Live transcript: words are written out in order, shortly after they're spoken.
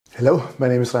Hello, my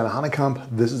name is Rainer Hanekamp.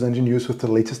 This is Engine News with the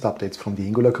latest updates from the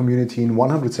Angular community in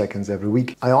 100 seconds every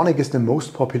week. Ionic is the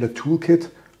most popular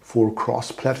toolkit for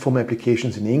cross-platform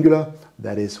applications in Angular,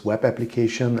 that is web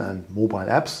application and mobile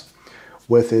apps.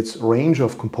 With its range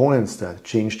of components that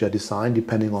change their design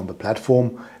depending on the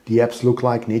platform, the apps look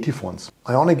like native ones.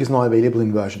 Ionic is now available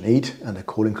in version 8, and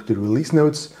according to the release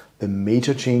notes, the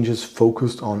major changes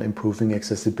focused on improving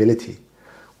accessibility.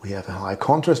 We have a high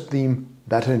contrast theme,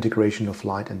 better integration of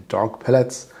light and dark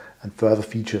palettes, and further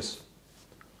features.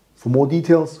 For more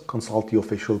details, consult the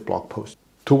official blog post.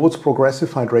 Towards progressive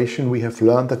hydration, we have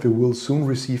learned that we will soon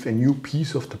receive a new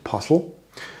piece of the puzzle.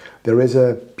 There is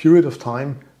a period of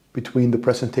time between the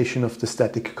presentation of the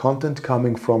static content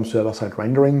coming from server-side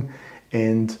rendering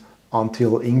and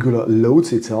until Angular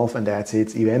loads itself and adds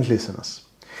its event listeners.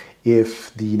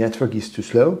 If the network is too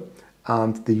slow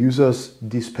and the users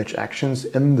dispatch actions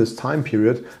in this time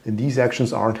period, then these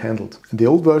actions aren't handled. In the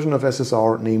old version of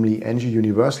SSR, namely ng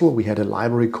Universal, we had a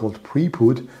library called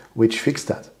preput which fixed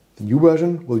that. The new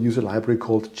version will use a library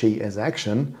called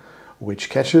JsAction,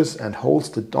 which catches and holds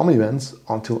the DOM events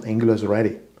until Angular is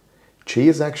ready.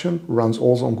 JsAction runs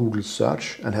also on Google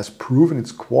Search and has proven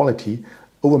its quality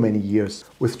over many years.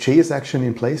 With JsAction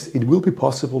in place, it will be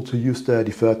possible to use the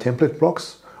deferred template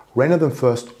blocks, render them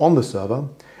first on the server,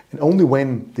 and only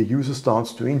when the user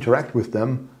starts to interact with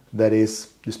them, that is,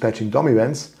 dispatching DOM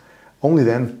events, only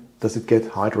then does it get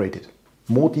hydrated.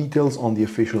 More details on the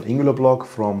official Angular blog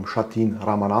from Shatin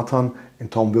Ramanathan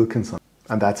and Tom Wilkinson.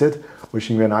 And that's it.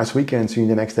 Wishing you a nice weekend. See you in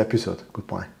the next episode.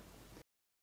 Goodbye.